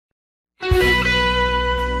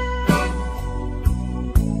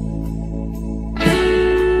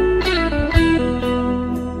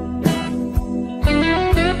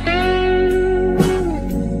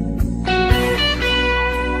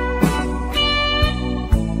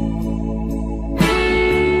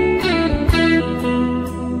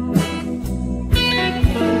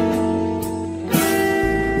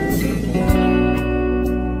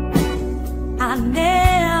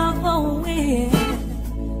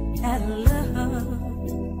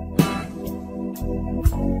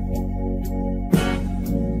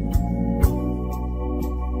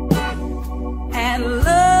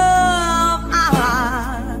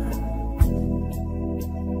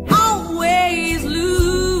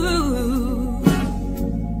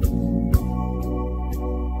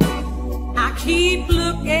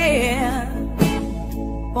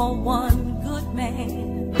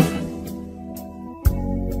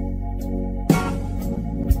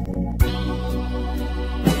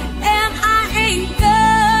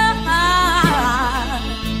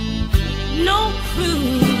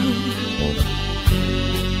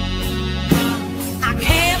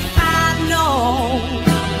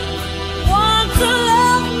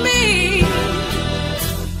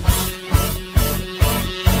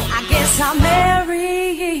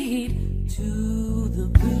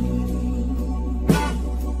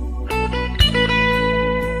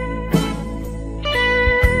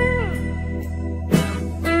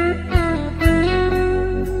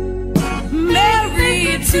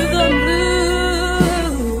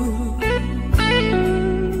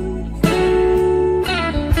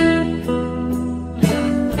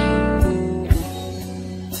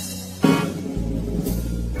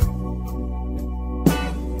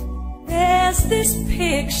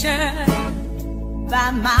picture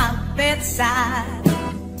by my bedside.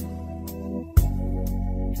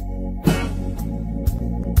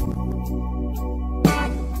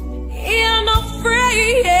 In a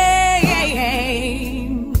frame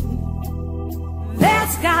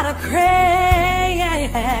that's got a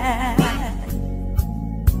crayon.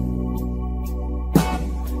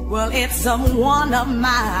 Well, it's one of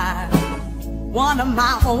my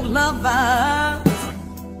old lovers.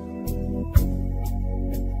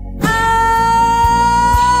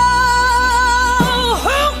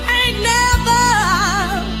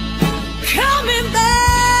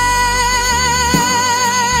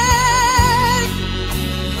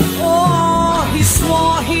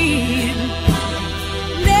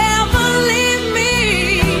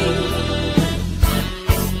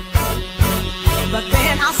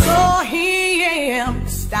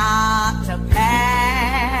 Start to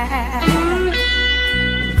pass.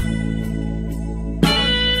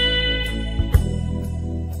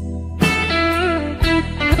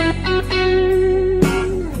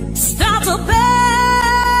 Start to pass.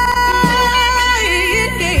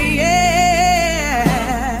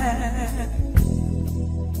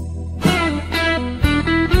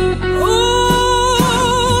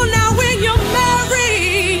 Ooh, now when you're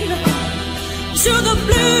married to the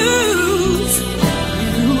blues,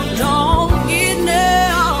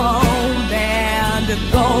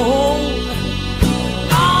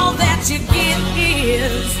 all that you get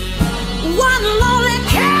is one lonely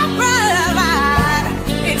camper ride.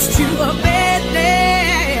 It's to a bed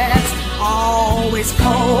that's always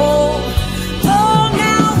cold. Oh,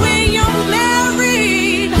 now when you're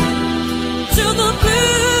married to the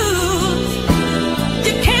blues,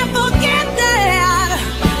 you can't forget that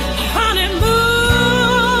honeymoon,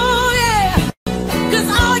 yeah. 'Cause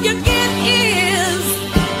all you get is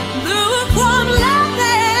lukewarm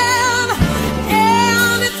loving,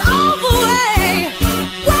 and it's over way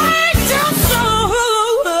too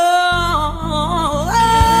soon. Oh,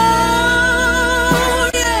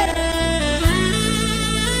 yeah.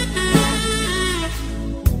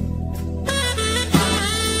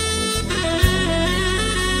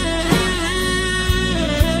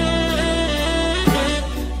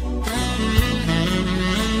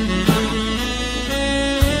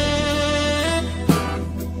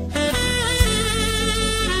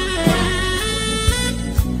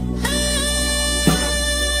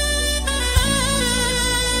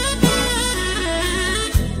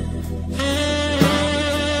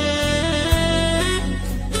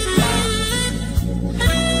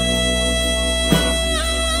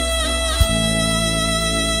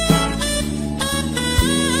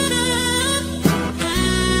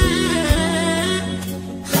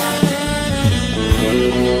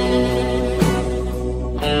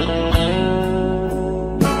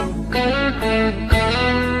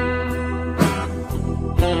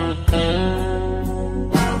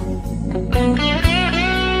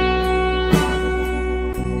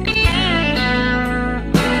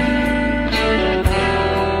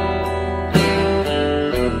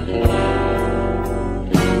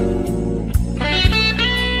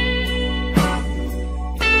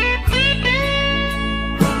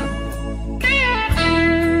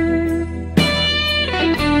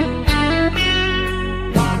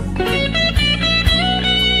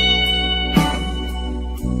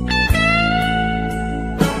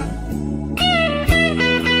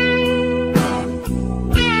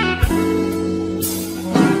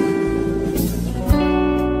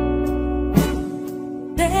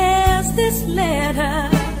 This letter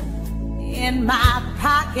in my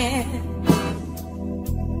pocket,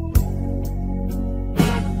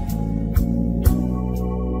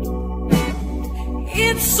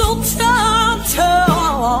 it's so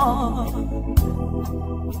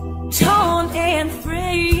torn and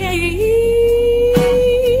frayed.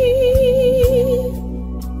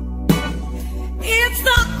 It's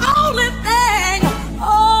the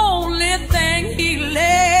only thing he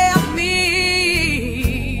left me.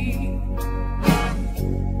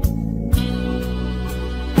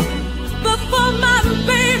 Before my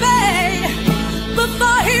baby,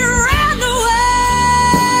 before he ran away,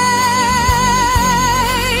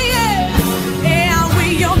 and we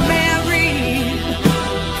are married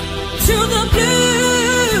to the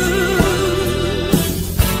blues.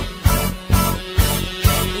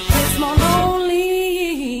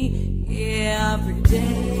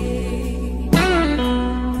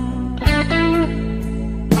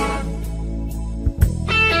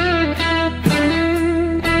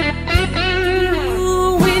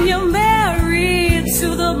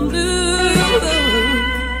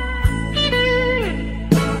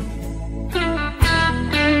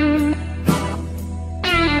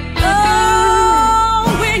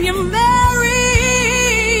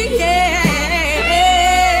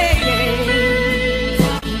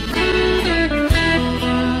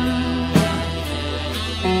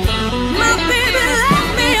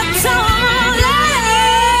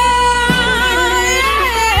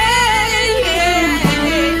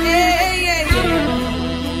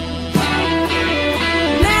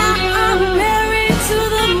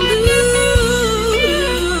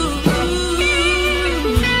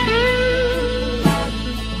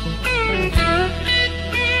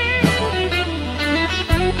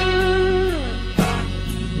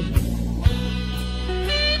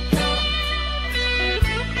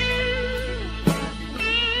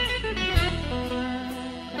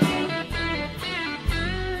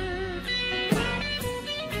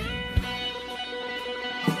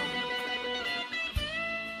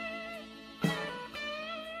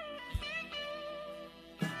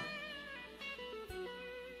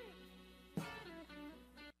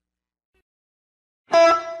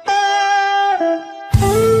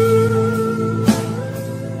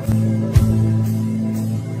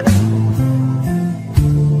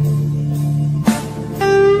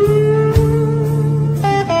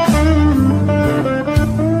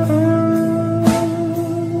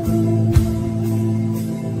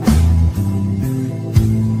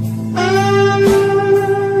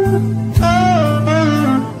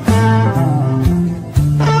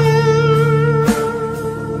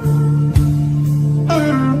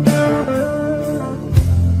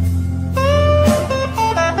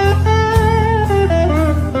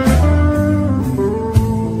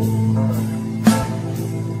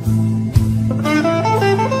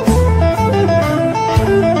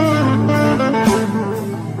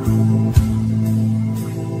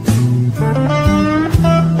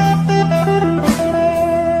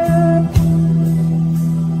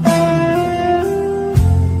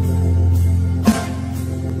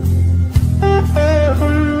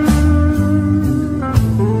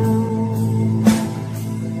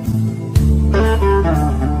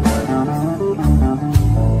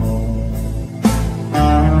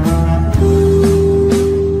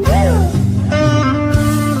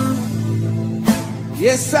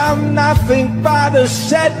 Yes, I'm nothing but a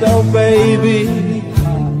shadow, baby.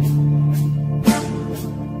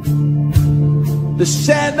 The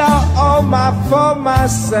shadow of for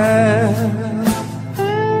myself.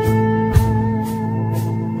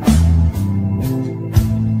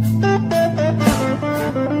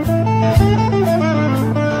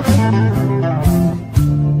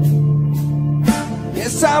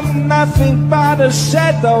 Yes, I'm nothing but a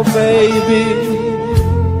shadow, baby.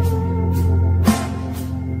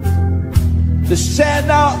 The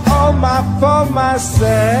shadow of for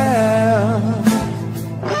myself.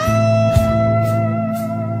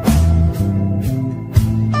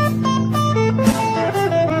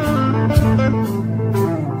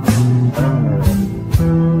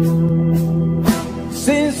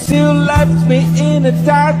 Since you left me in the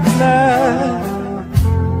darkness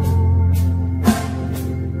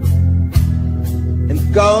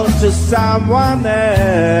and gone to someone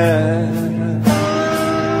else,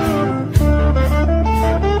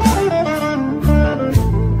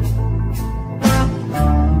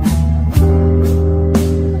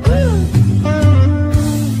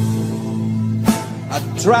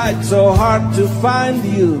 tried so hard to find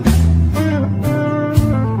you.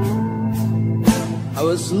 I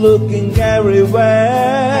was looking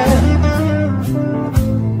everywhere.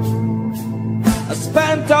 I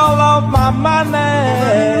spent all of my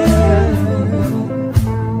money.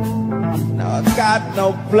 Now I got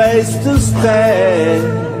no place to stay.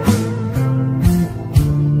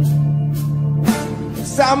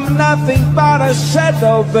 'Cause I'm nothing but a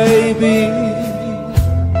shadow, baby.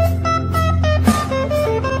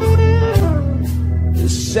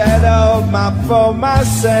 Shadow for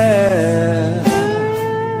myself.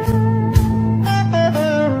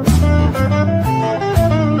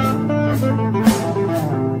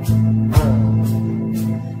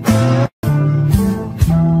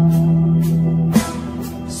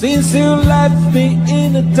 Since you left me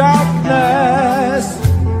in the darkness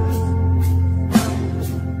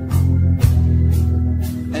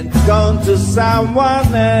and gone to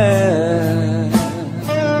someone else,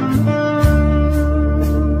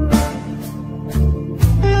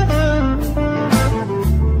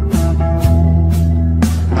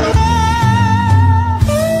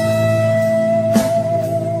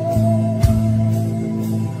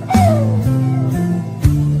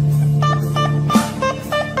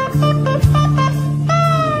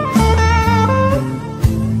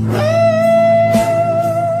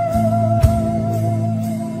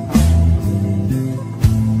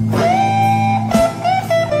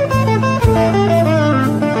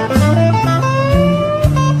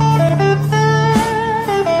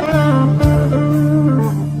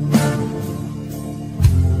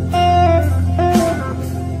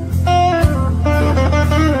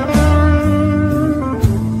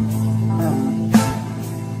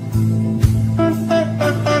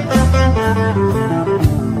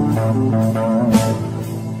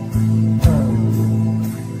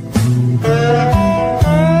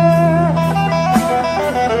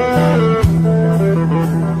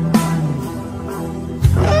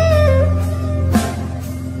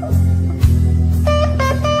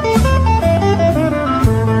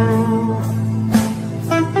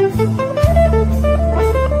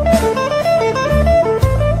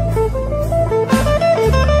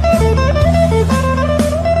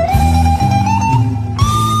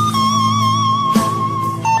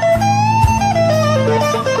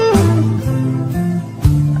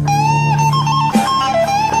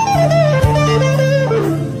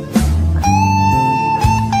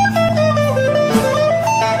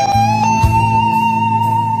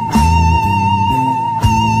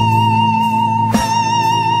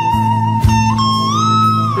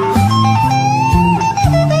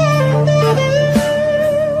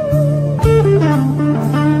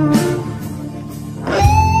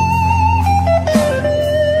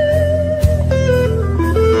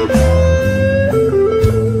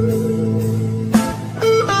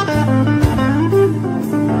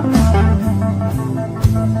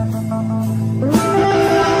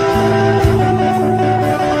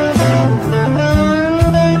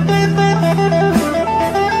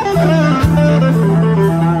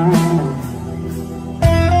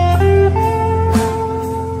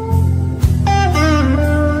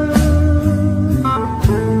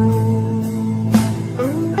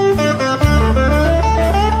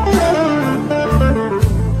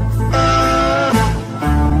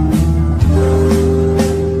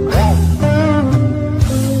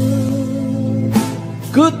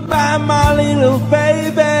 Goodbye, my little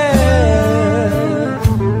baby.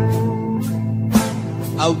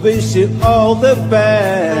 I wish you all the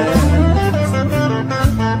best.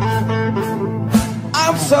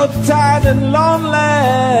 I'm so tired and lonely.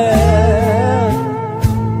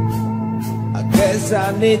 I guess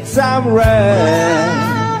I need some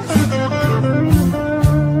rest.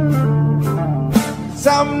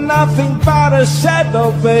 Some nothing but a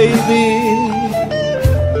shadow, baby.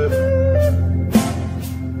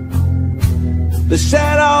 The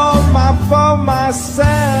shadow for myself.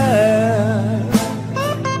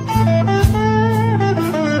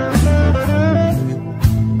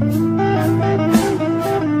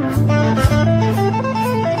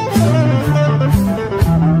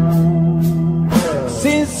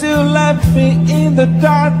 Since you left me in the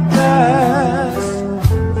darkness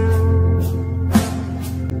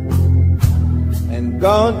and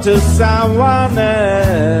gone to someone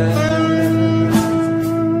else,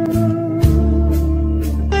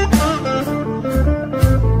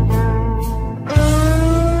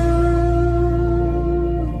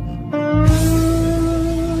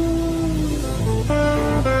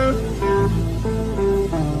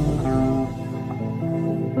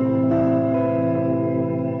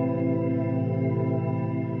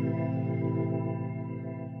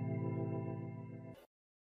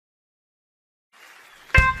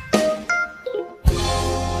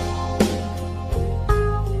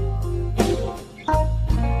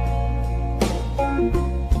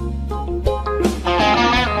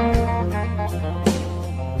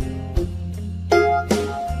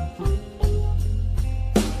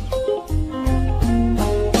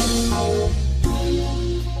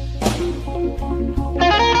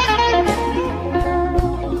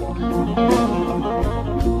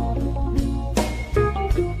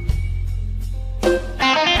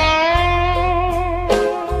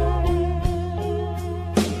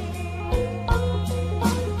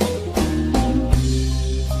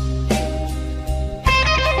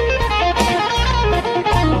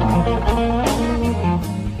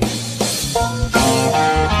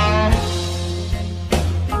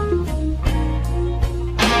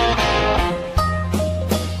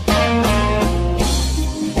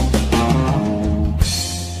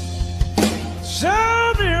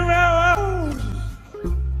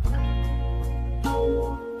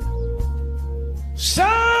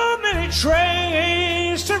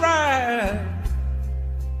 trains to ride.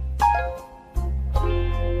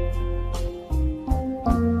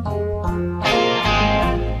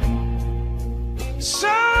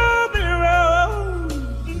 So many roads,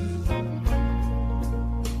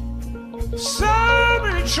 so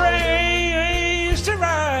many trains to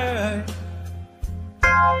ride.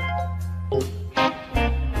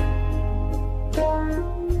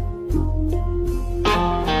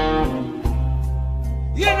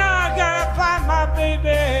 You know I gotta find my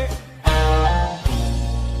baby.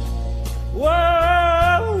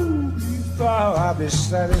 Whoa, you thought I'd be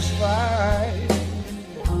satisfied.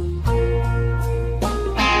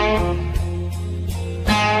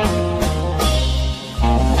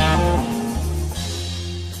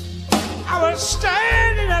 I was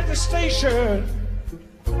standing at the station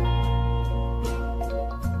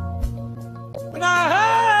when I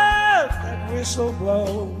heard that whistle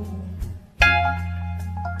blow.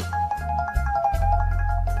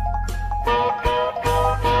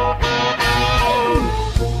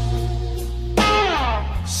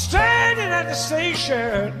 Standing at the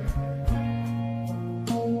station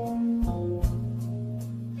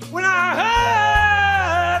when I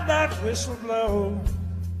heard that whistle blow.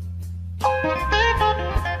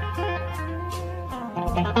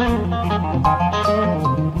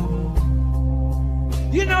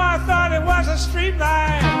 You know, I thought it was a street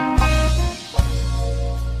light.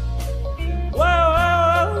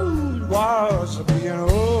 Whoa, it was a piano.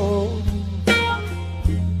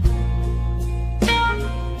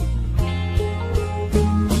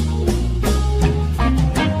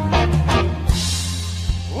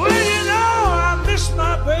 Well, you know, I miss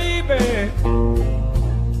my baby,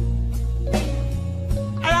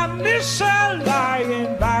 and I miss her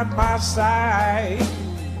lying by my side.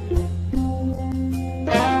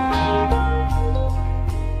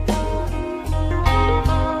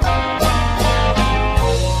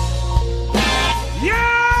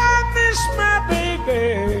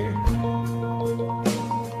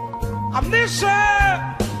 I miss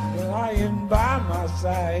her lying by my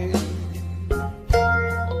side.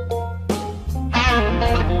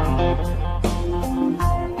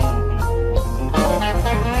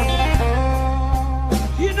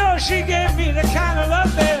 You know, she gave me the kind of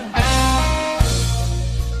loving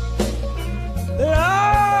that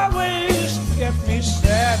always kept me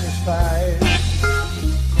satisfied.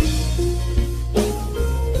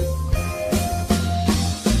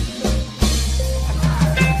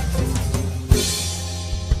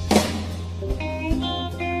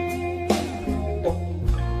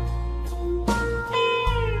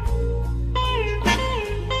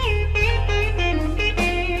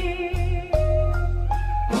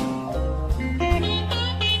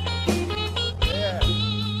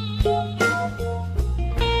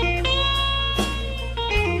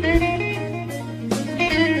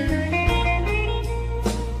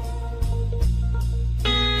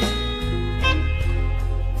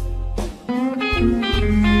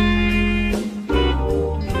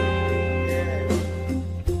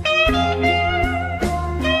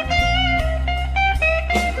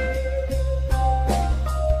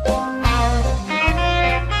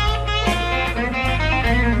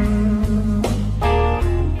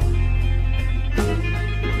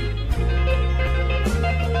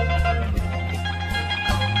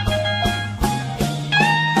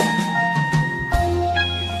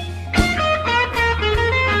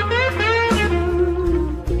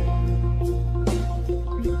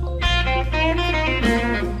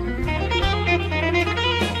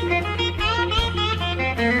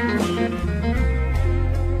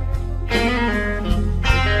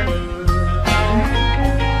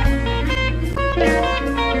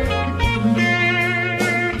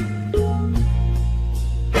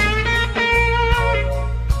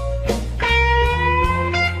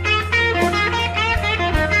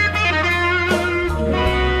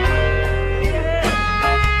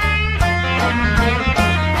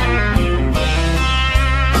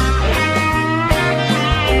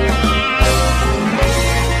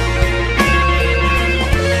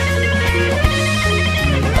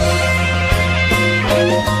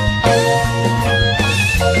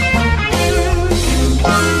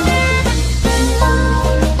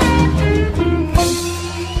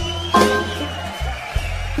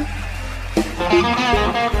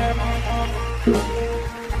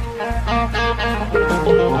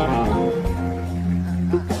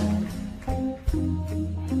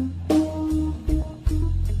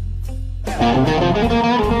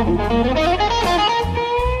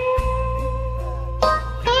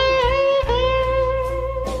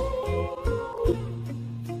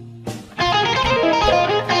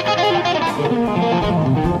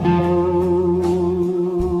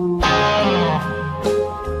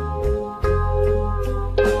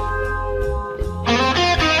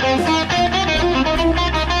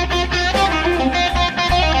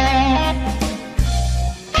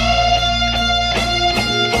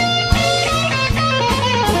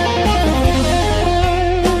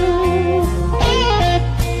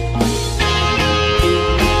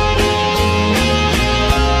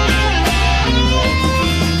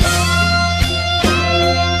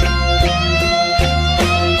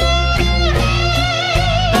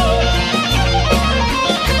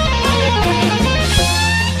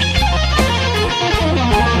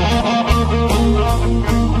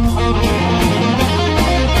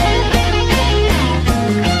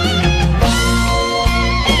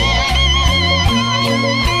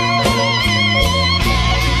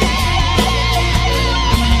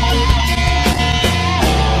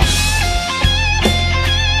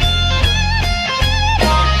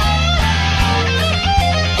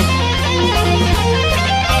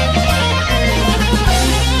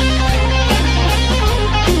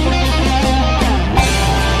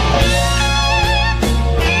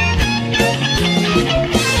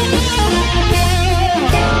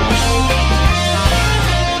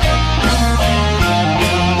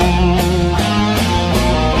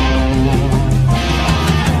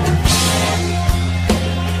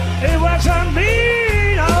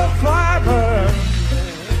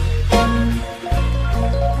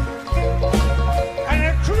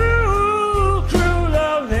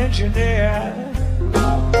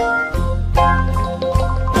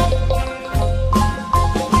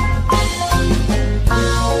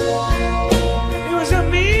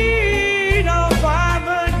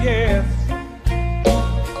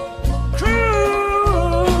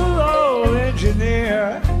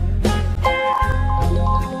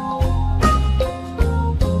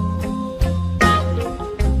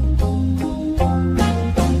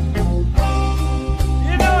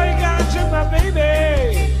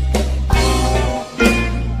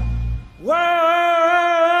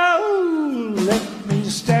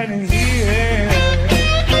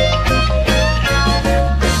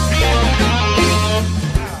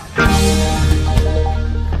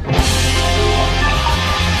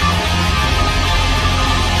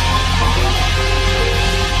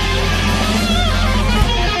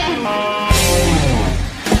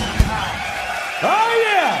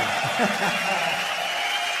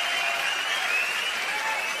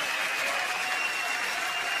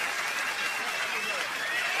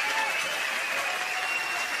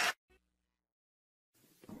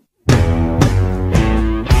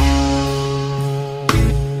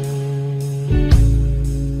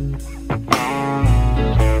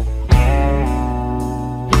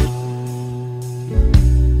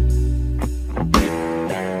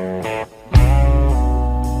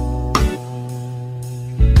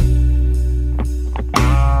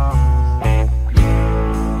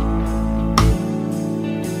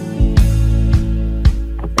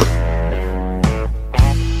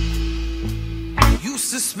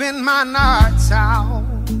 Spend my nights out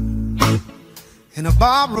in a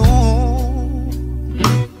bar room.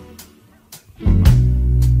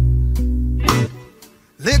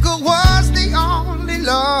 Liquor was the only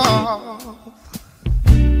love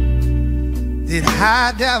that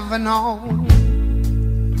I'd ever known.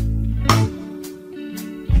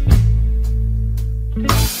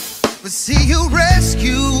 But see, you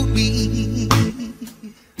rescued me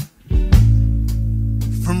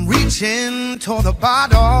from reaching toward the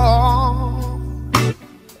bottom,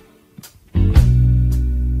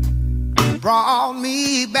 brought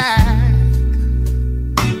me back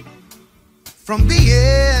from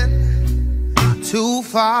being too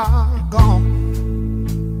far gone.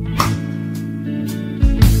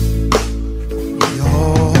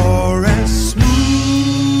 You're as smooth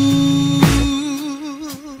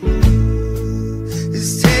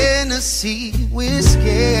as Tennessee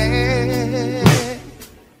whiskey.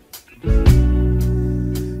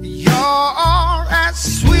 You're as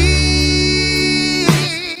sweet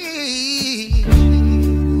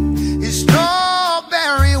as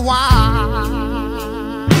strawberry wine.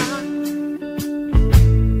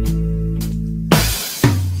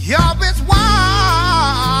 You're as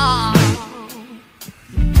warm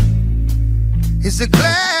as a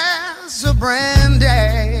glass of brandy.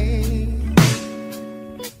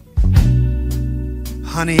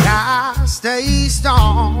 Honey, I stay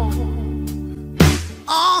strong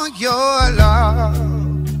on your love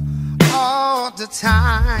all the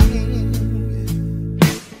time.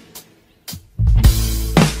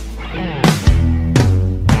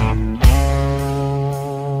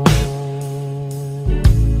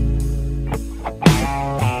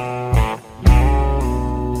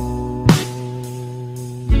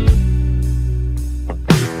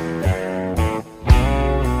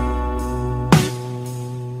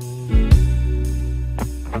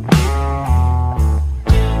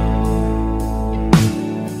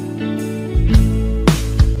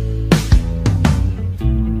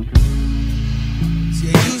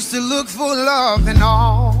 Look for love in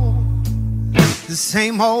all the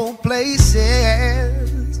same old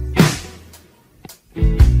places.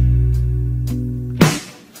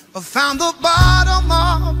 I found the bottom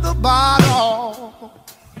of the bottle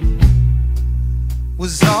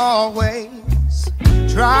was always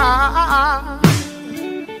dry.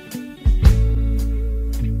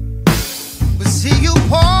 But see, you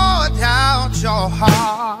poured out your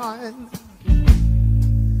heart.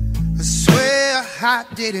 I swear I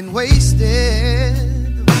didn't waste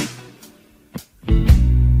it,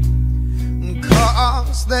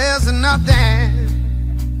 'cause there's nothing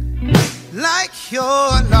like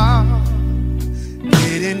your love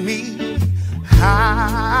getting me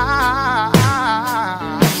high.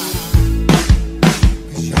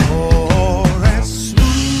 'Cause you're as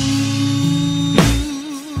smooth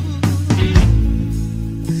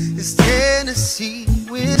as Tennessee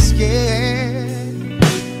whiskey.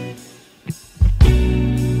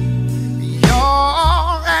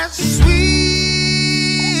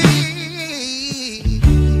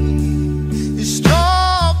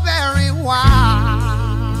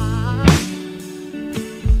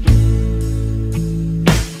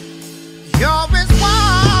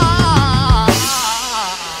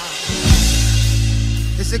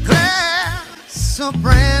 A glass of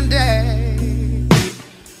brandy,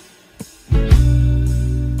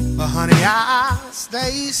 but honey, I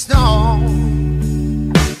stay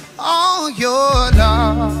stoned on your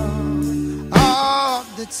love all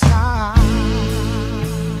the time.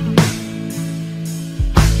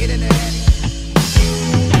 Get in there, Eddie.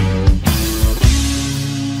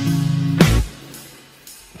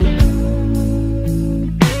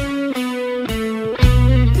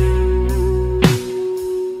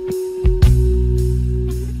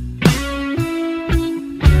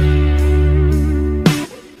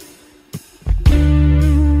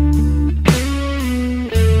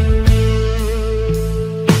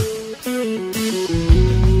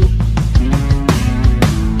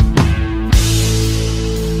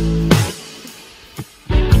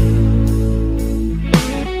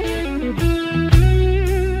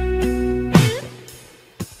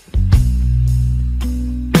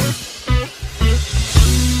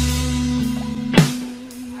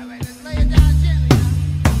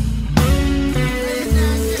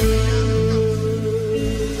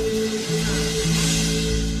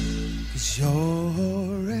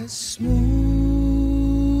 You're as smooth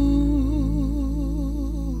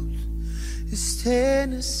as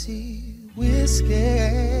Tennessee whiskey.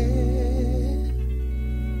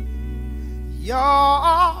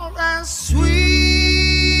 You're as sweet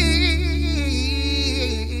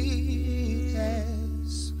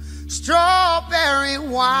as strawberry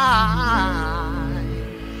wine.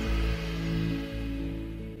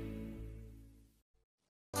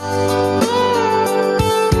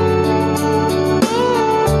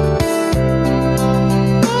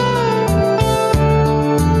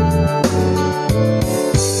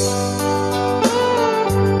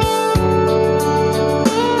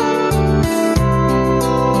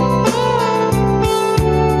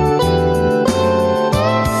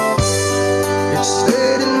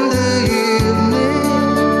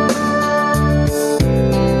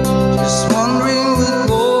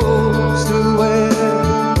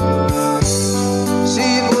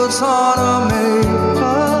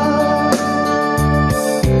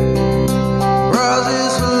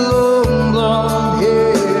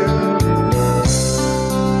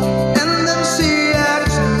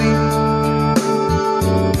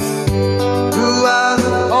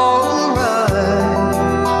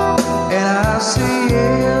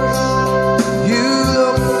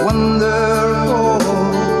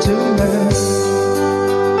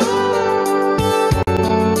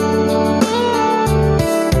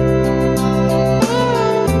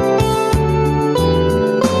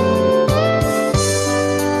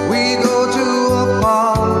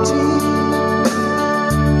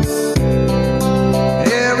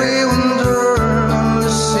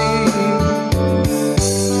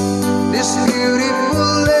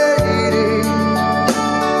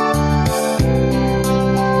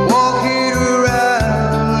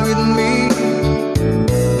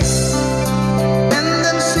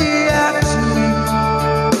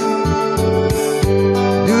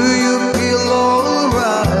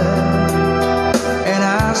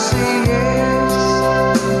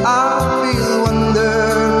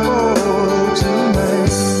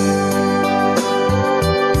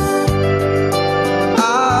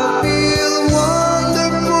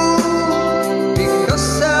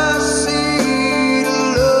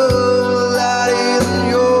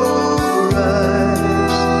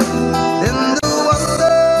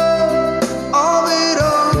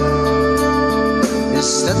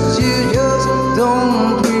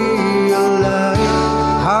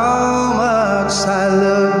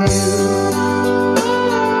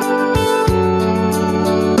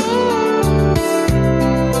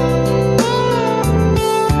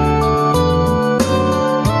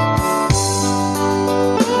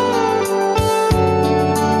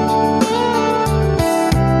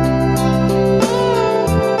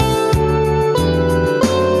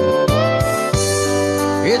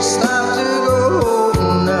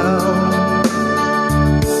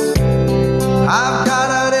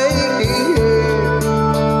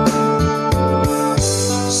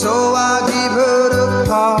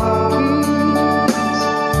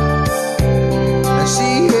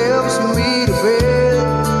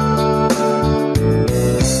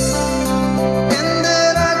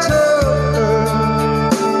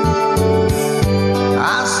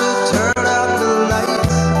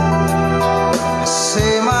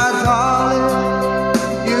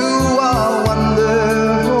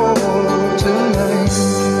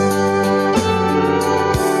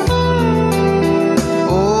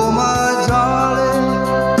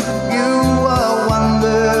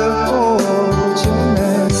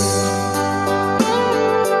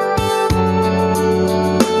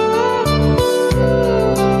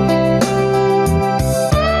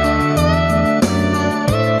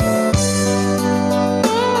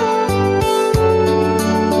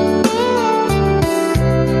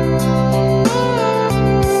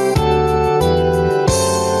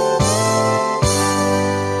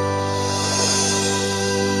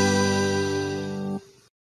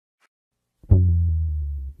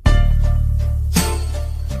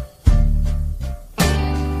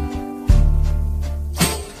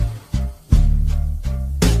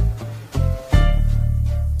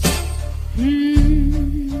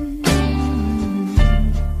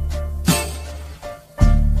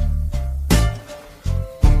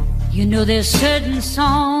 know there's certain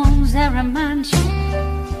songs that remind you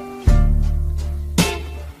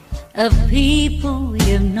of people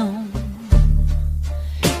you've known.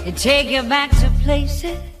 They take you back to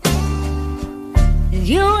places that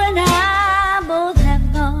you and I both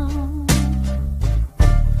have gone.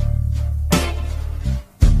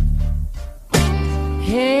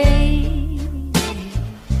 Hey,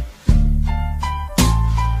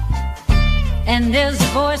 and there's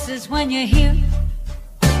voices when you hear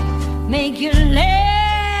make you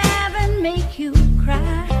laugh and make you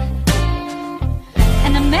cry,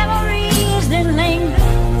 and the memories that linger,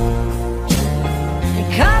 they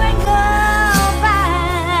come and go by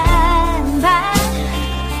and by.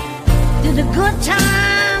 Through the good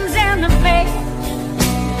times and the bad,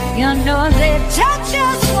 you know they touch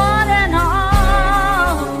us one and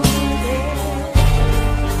all.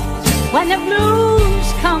 When the blues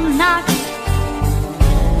come knocking,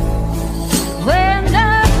 when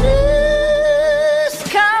the blues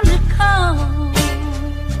come to call,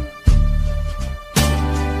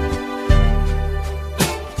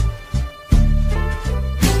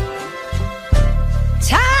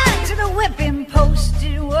 tied to the whipping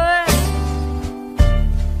posted word.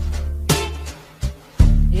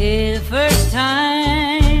 Yeah, the first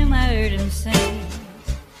time I heard him sing,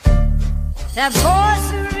 that voice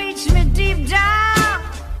that reached me deep down.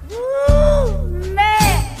 Ooh,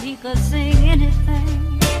 man, he could sing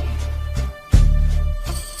anything.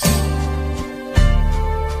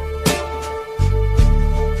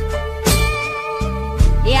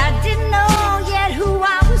 Yeah, I didn't know yet who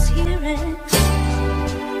I was hearing.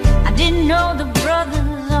 I didn't know the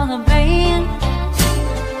brothers or the band.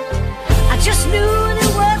 I just knew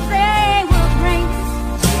that what they would bring,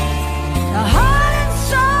 the heart and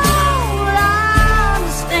soul I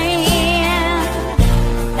understand.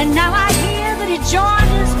 And now I hear that he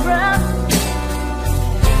joined his brother.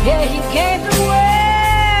 Yeah, he gave the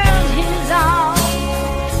world his all.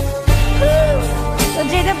 Ooh, the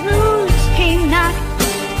day the blues came knocking,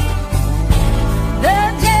 the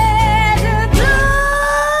day the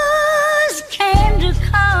blues came to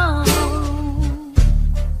call.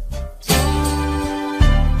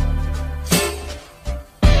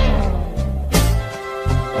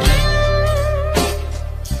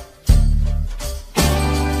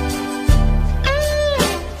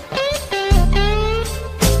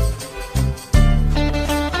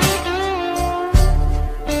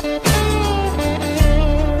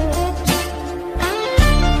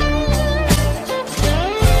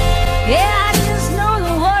 Yeah, I just know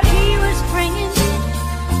that what he was bringing,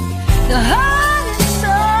 the heart and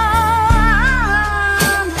soul I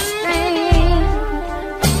understand.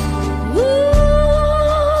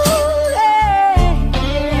 Ooh, yeah.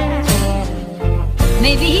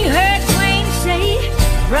 Maybe he heard Wayne say,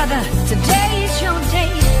 brother, today is your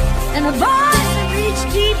day. And the voice that reached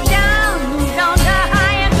deep down moved on to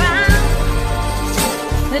higher ground.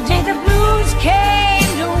 The day the blues came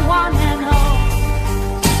to one and all.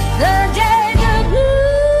 The day the blues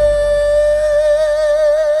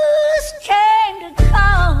came to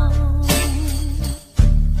call.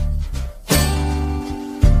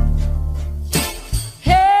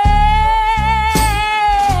 Hey,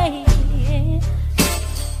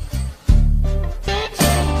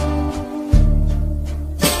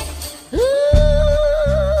 ooh,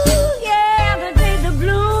 yeah, the day the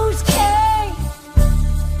blues came.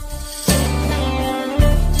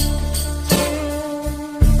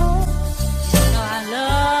 Oh, I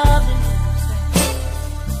love it.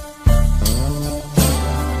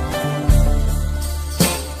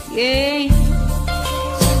 Yeah,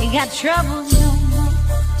 he got trouble no more.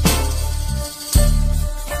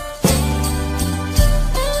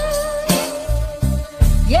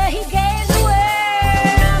 Yeah, he gave the world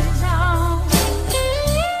his all.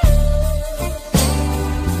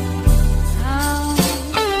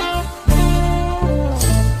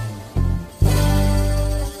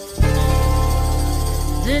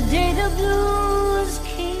 The day the blues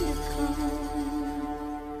came to call.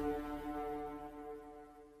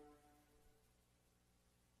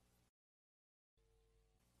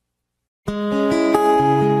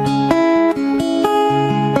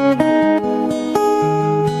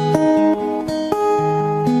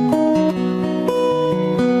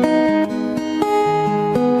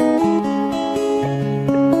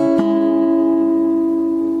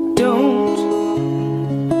 Don't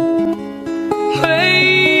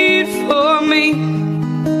wait for me.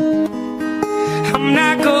 I'm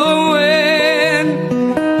not going,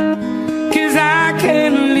 'cause I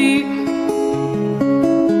can't leave.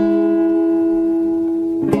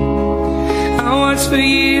 I watched for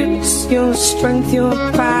years, your strength, your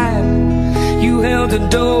pride, You held the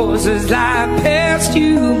doors as life passed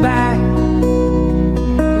you by.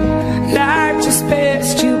 Life just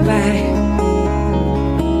passed you by.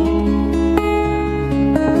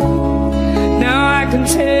 Now I can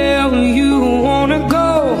tell you wanna go.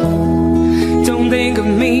 Don't think of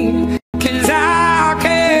me, 'cause I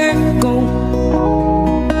can't go.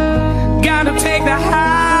 Gotta take the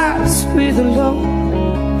highs with the low.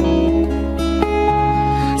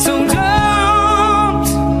 So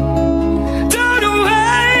don't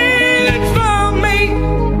wait for me.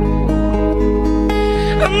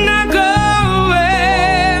 I'm not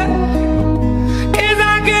going, 'cause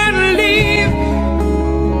I can't leave.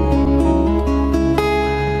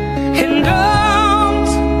 And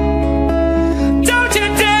don't you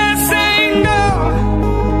dare say no,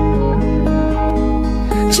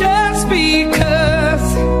 just because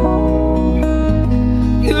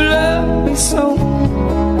you love me so.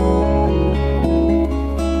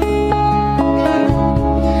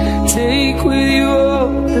 Take with you all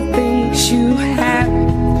the things you have.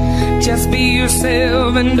 Just be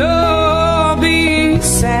yourself and don't be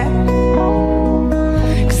sad,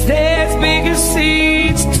 'cause there's bigger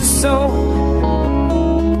seeds to sow.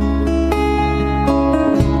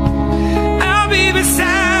 I'll be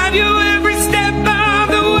beside you every step of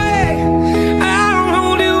the way. I'll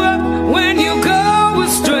hold you up when you go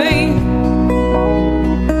astray.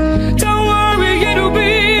 Don't worry, it'll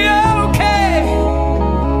be okay.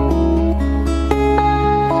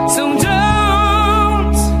 So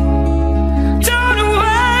don't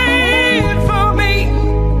wait for me.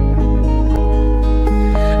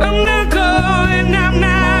 I'm not going, I'm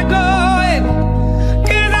not going.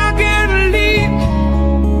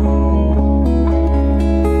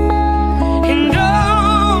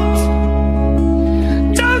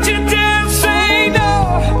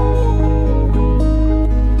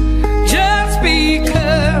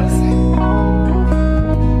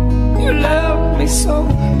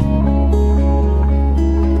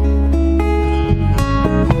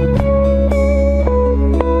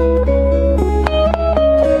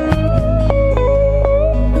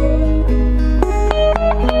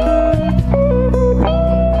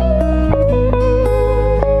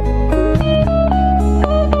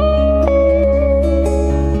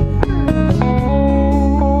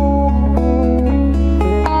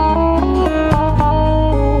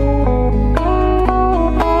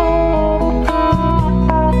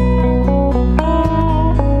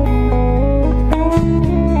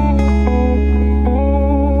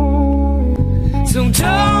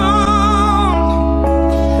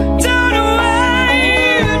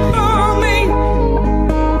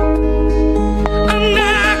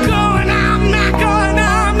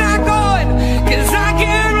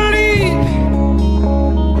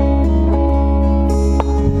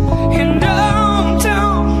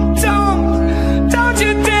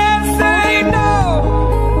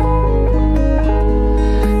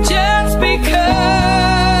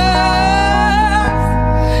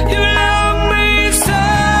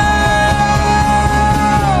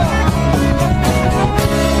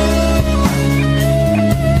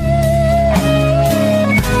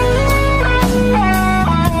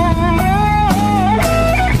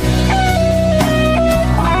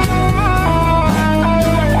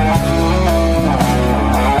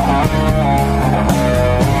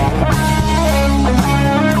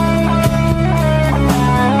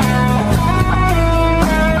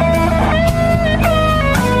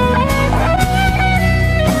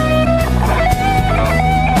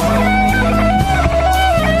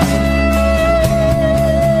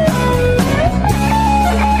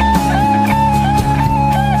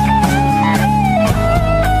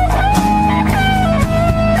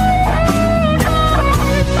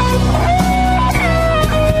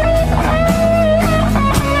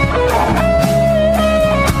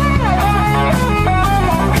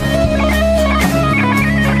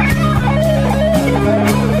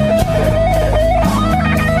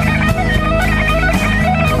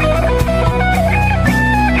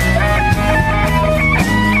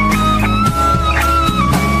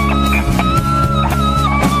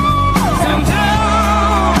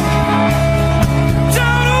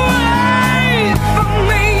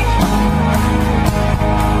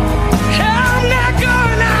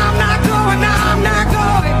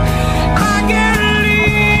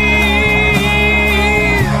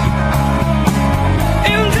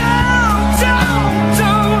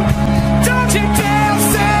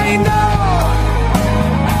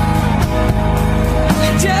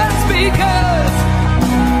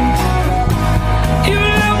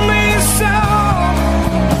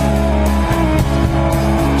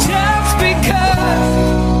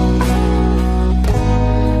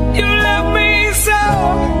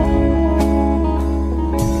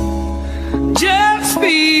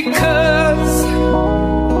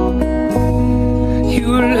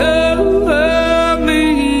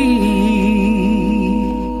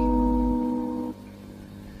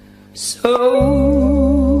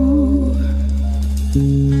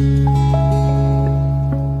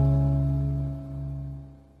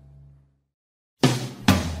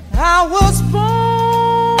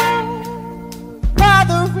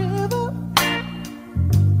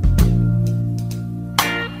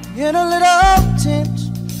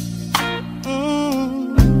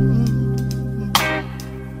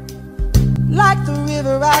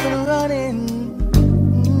 where I've been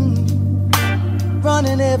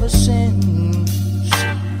running ever since.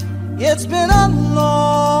 It's been a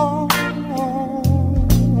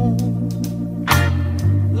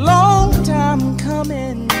long time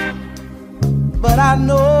coming, but I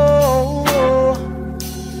know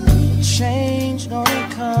change gonna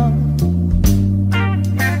come.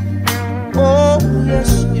 Oh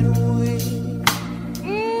yes, it will.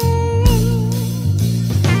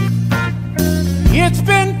 It's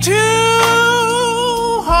been too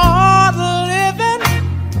hard living,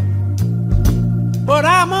 but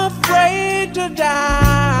I'm afraid to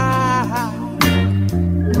die.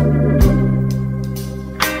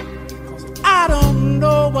 'Cause I don't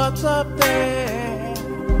know what's up there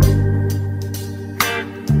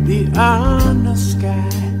beyond the sky.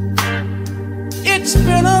 It's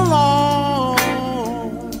been a long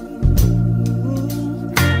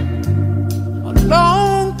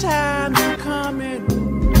time coming,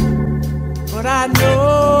 but I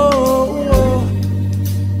know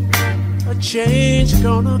a change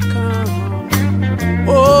gonna come.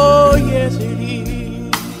 Oh yes it is.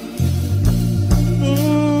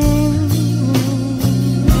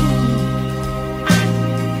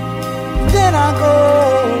 Then I go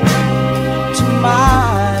to my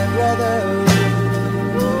brother.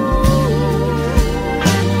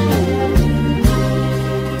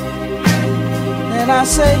 And I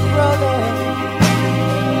say, brother,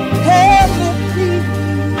 help me please.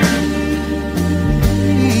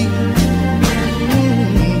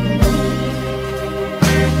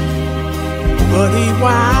 But he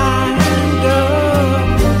wind up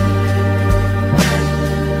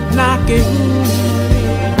knocking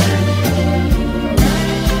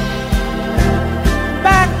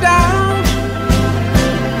back down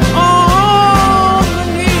on the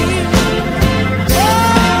knees.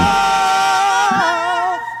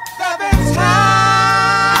 There've been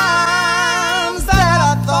times that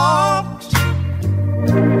I thought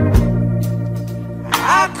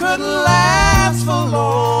I couldn't last for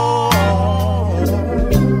long.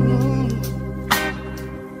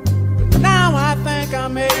 But now I think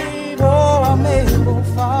I'm able, Oh, I'm able,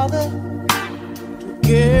 Father, to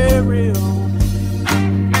carry on.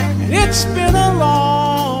 And it's been a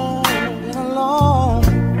long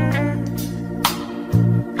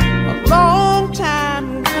time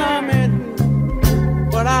coming,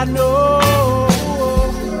 but I know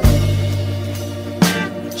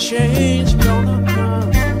change gonna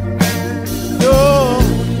come. Oh,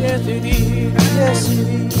 yes it is. yes it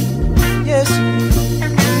is, yes it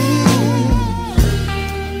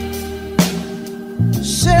is.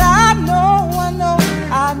 Said I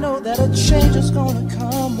know that a change is gonna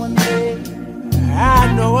come one day.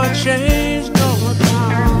 I know a change gonna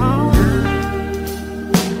come.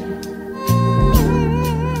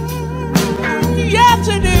 Yes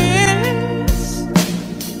it is.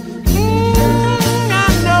 I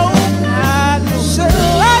know. Said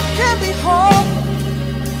life can be hard,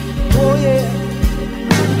 oh yeah,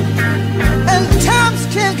 and times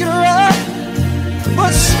can get rough,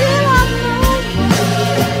 but still I know,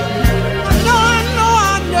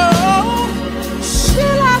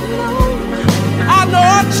 still I know I know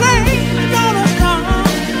a change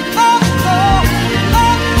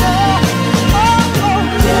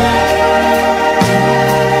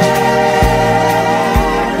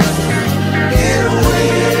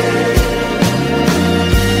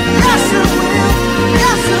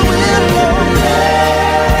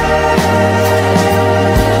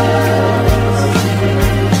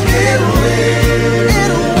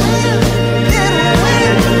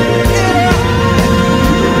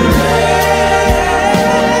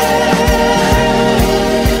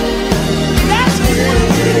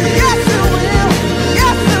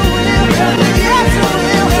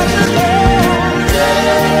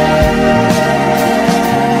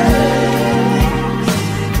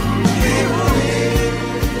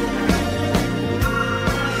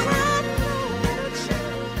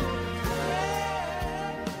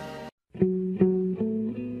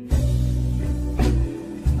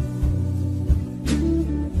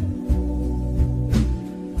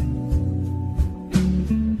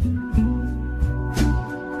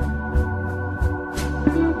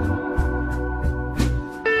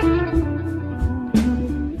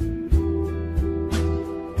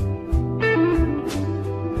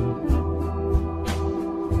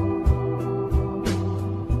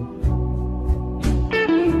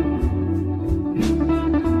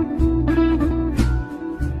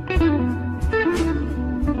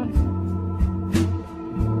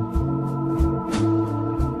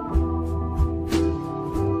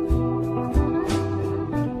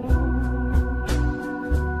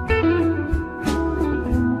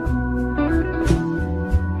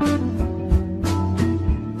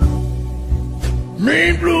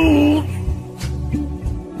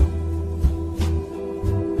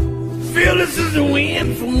this is the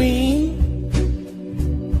wind for me.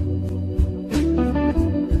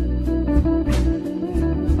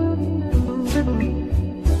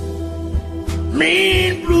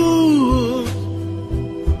 Mean blues.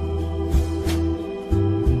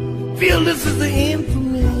 Feel this is the end for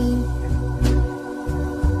me.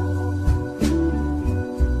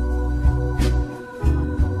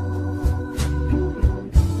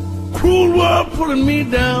 Cruel world pulling me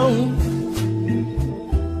down.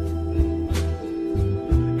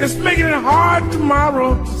 It's making it hard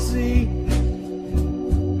tomorrow to see.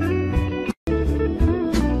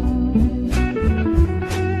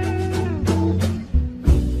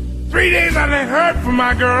 3 days I ain't heard from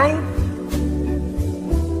my girl.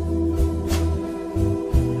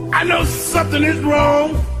 I know something is wrong.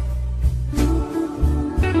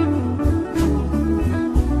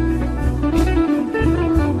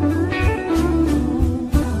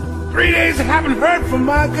 Three days I haven't heard from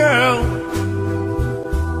my girl.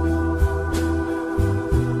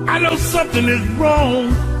 I know something is wrong.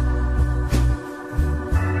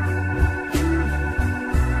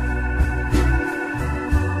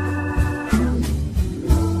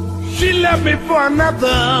 She left me for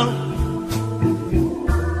another.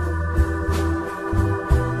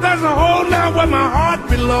 There's a hole now where my heart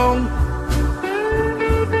belongs.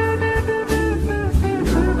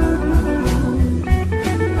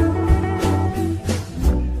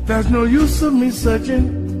 There's no use of me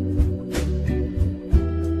searching.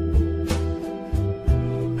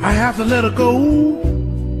 I have to let her go.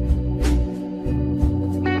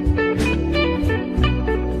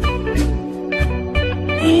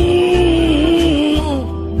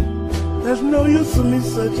 There's no use of me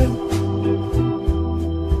searching.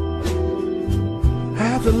 I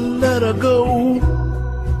have to let her go.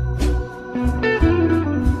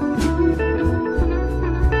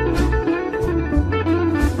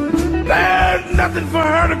 There's nothing for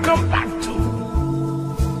her to come back to.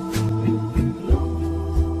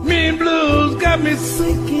 Mean blues got me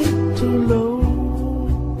sinking too low.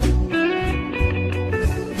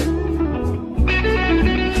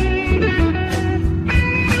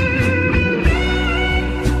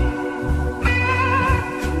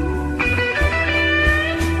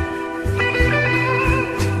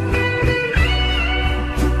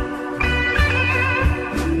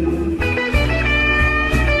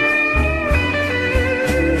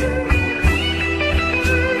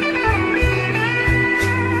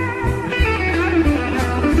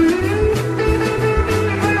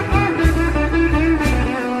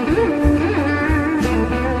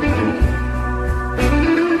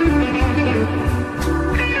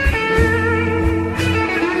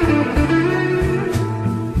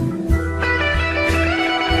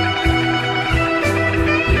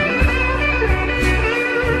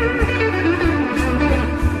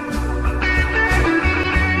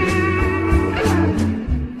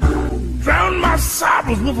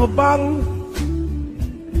 With a bottle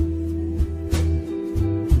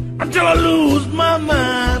until I lose my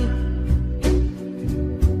mind.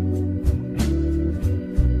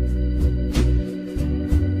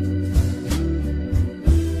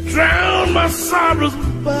 Drown my sorrows with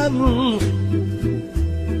a bottle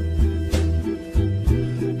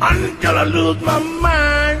until I lose my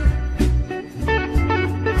mind.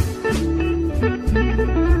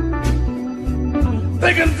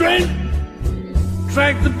 They can drink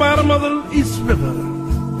the bottom of the East River.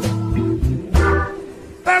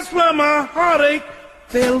 That's where my heartache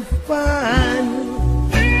they'll find.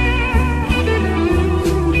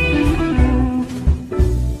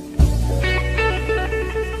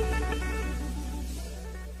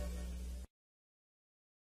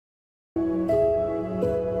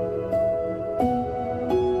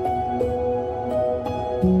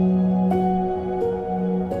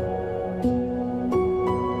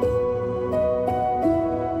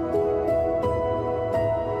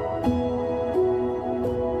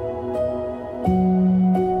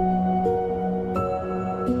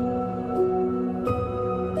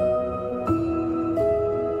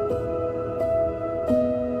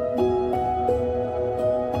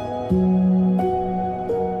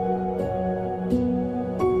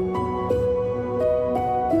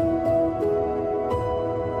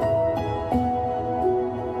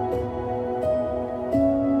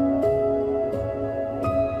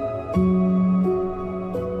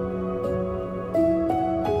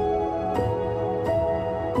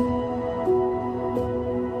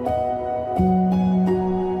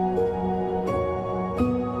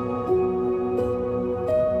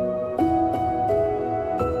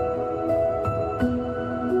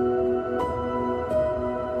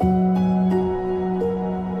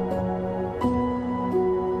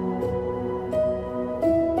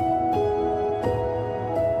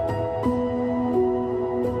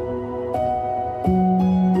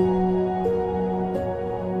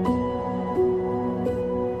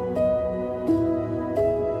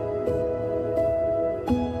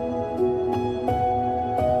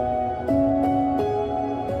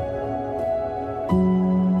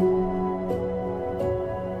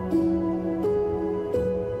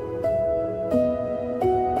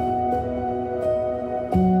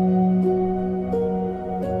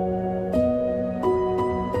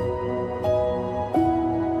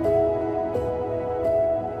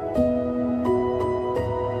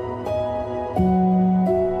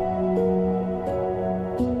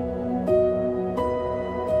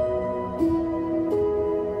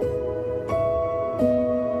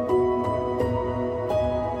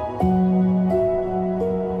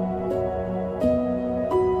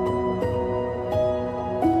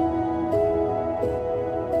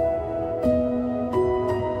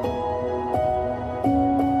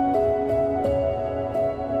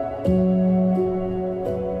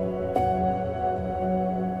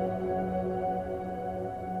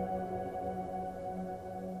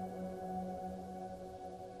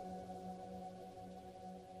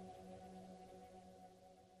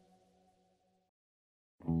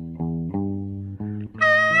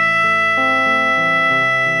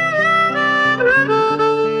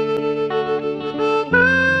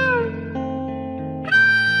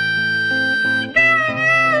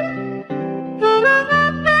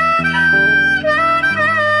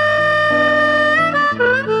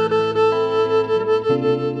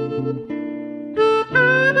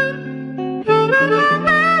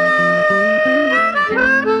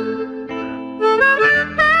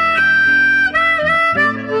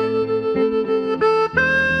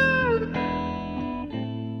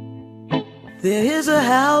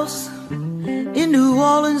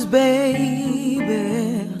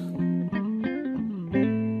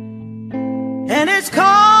 it's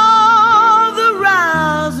called the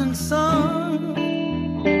rising sun.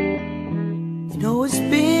 You know it's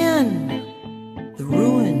been the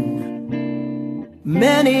ruin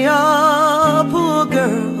many a poor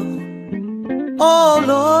girl. Oh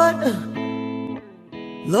Lord,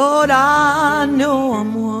 Lord, I know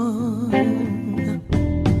I'm one.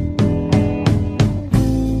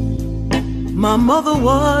 My mother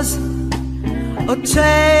was a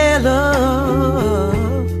tailor.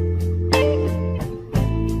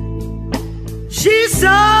 She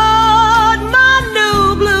sewed my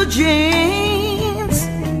new blue jeans.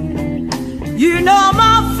 You know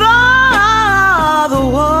my father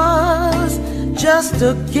was just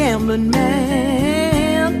a gambling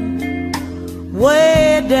man,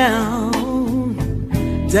 way down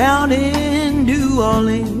in New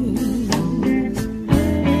Orleans.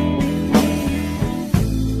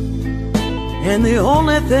 And the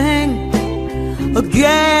only thing a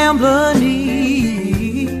gambler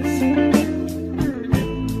needs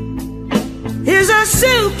is a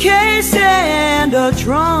suitcase and a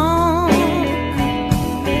trunk.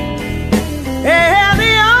 And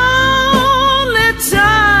the only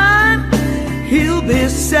time he'll be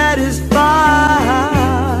satisfied,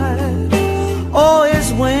 oh,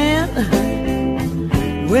 is when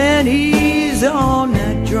he's on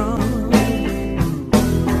that drum.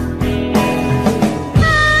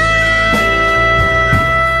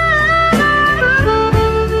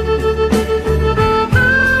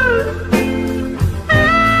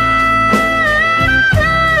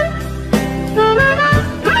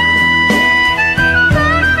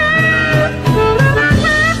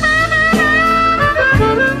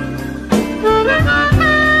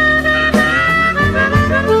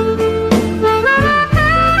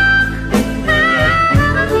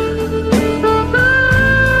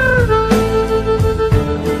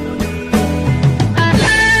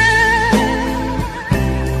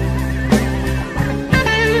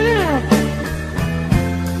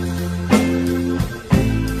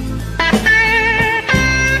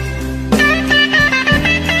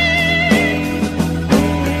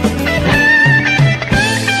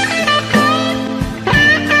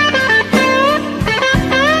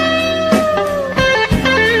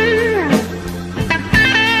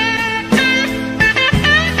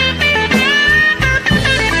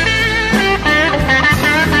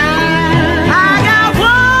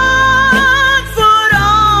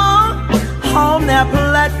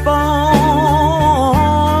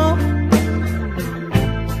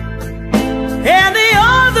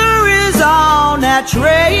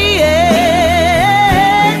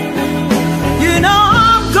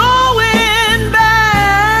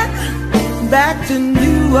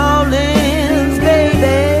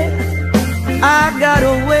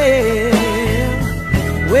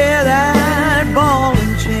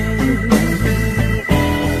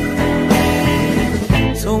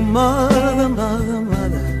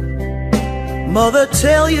 Mother,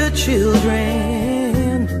 tell your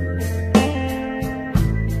children,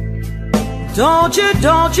 don't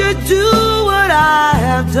you do what I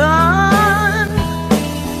have done.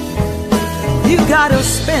 You gotta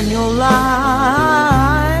spend your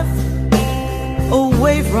life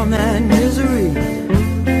away from that misery.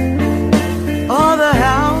 Oh, the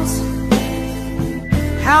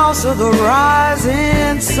house of the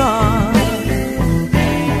rising sun.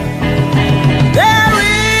 There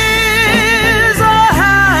is a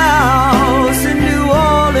house in New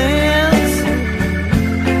Orleans,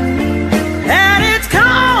 and it's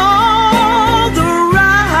called the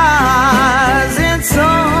Rising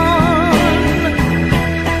Sun.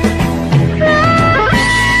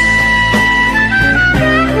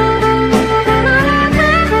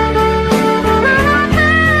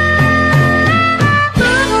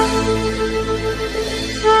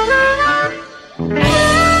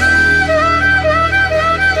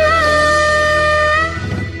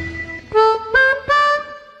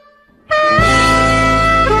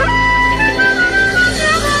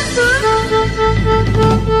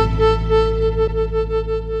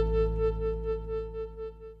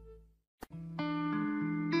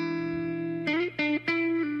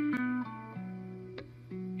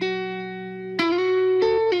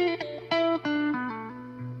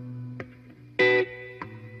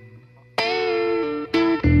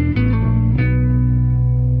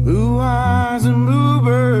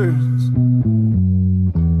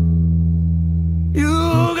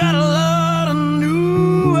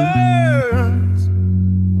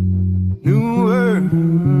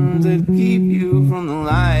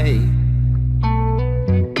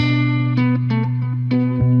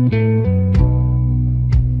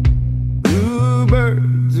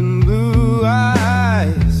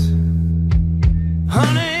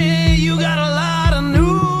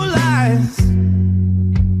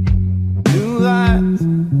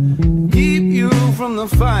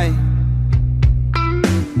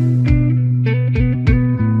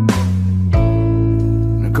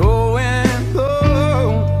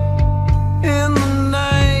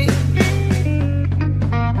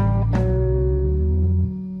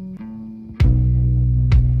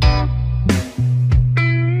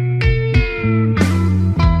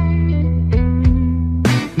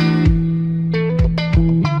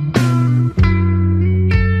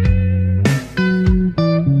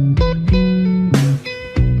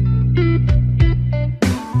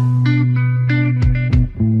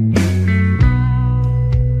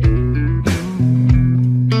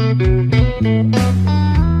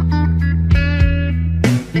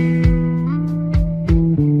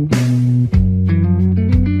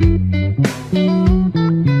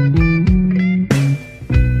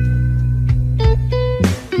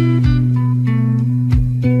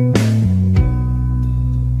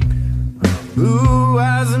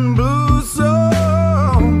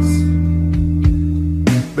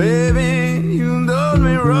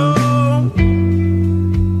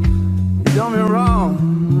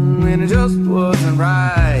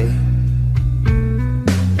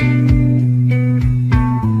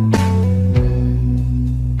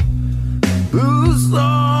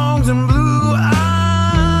 and blue eyes.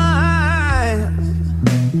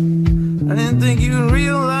 I didn't think you'd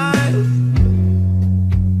realize,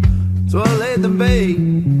 so I laid the bait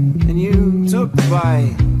and you took the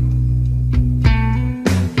bite.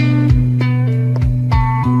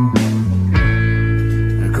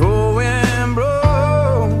 The cold wind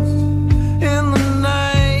blows in the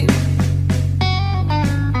night.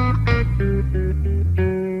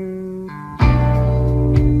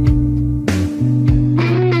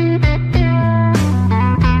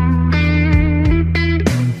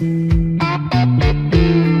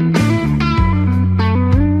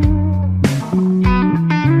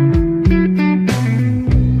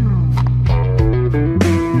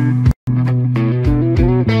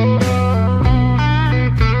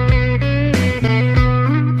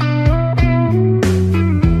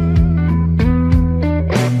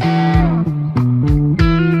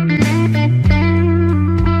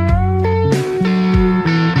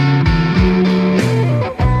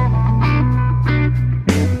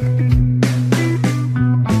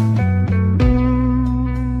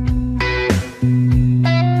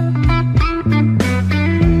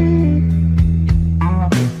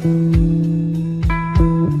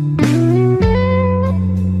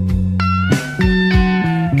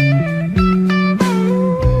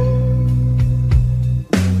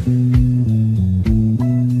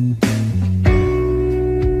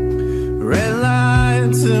 Red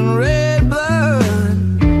lights and red blood.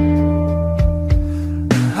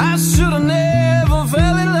 I should have never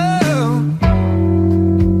fell in love.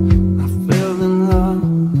 I fell in love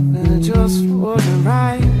and it just wasn't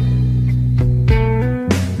right.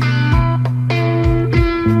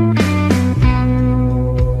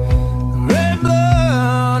 Red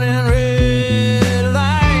blood and red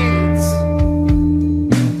lights.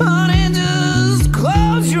 Honey, just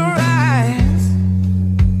close your eyes.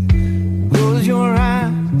 Close your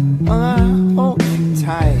eyes while I